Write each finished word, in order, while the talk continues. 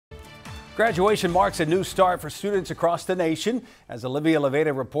Graduation marks a new start for students across the nation. As Olivia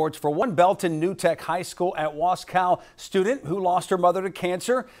Leveda reports, for one Belton New Tech High School at Waskow student who lost her mother to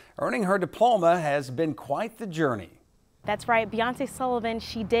cancer, earning her diploma has been quite the journey. That's right, Beyonce Sullivan,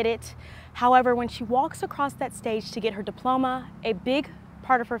 she did it. However, when she walks across that stage to get her diploma, a big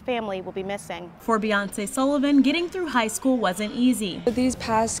part of her family will be missing. For Beyonce Sullivan, getting through high school wasn't easy. These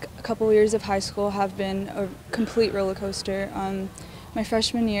past couple of years of high school have been a complete roller coaster. My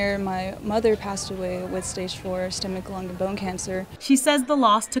freshman year, my mother passed away with stage 4 stomach, lung, and bone cancer. She says the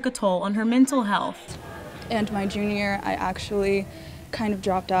loss took a toll on her mental health. And my junior year, I actually kind of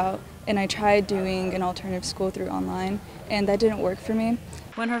dropped out, and I tried doing an alternative school through online, and that didn't work for me.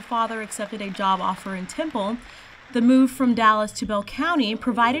 When her father accepted a job offer in Temple, the move from Dallas to Bell County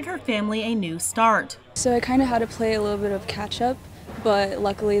provided her family a new start. So I kind of had to play a little bit of catch up, but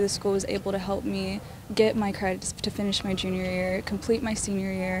luckily the school was able to help me get my credits to finish my junior year, complete my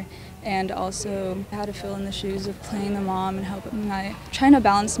senior year, and also had to fill in the shoes of playing the mom and trying to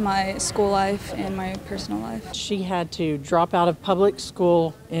balance my school life and my personal life. She had to drop out of public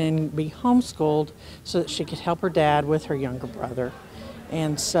school and be homeschooled so that she could help her dad with her younger brother.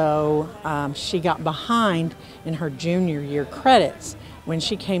 And so she got behind in her junior year credits when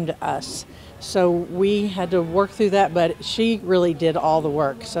she came to us. So we had to work through that, but she really did all the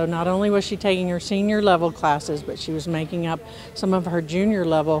work. So not only was she taking her senior level classes, but she was making up some of her junior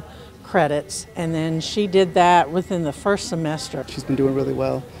level credits. And then she did that within the first semester. She's been doing really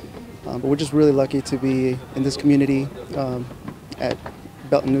well, but we're just really lucky to be in this community at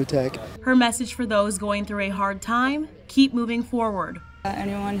Belton New Tech. Her message for those going through a hard time: keep moving forward.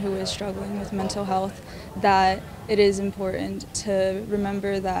 Anyone who is struggling with mental health, that it is important to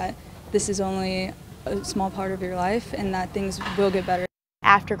remember that this is only a small part of your life and that things will get better.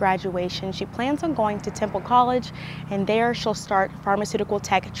 After graduation, she plans on going to Temple College, and there she'll start pharmaceutical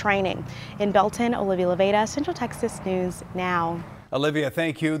tech training. In Belton, Olivia Leveda, Central Texas News Now. Olivia,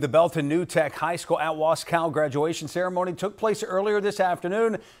 thank you. The Belton New Tech High School at Waskow graduation ceremony took place earlier this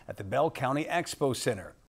afternoon at the Bell County Expo Center.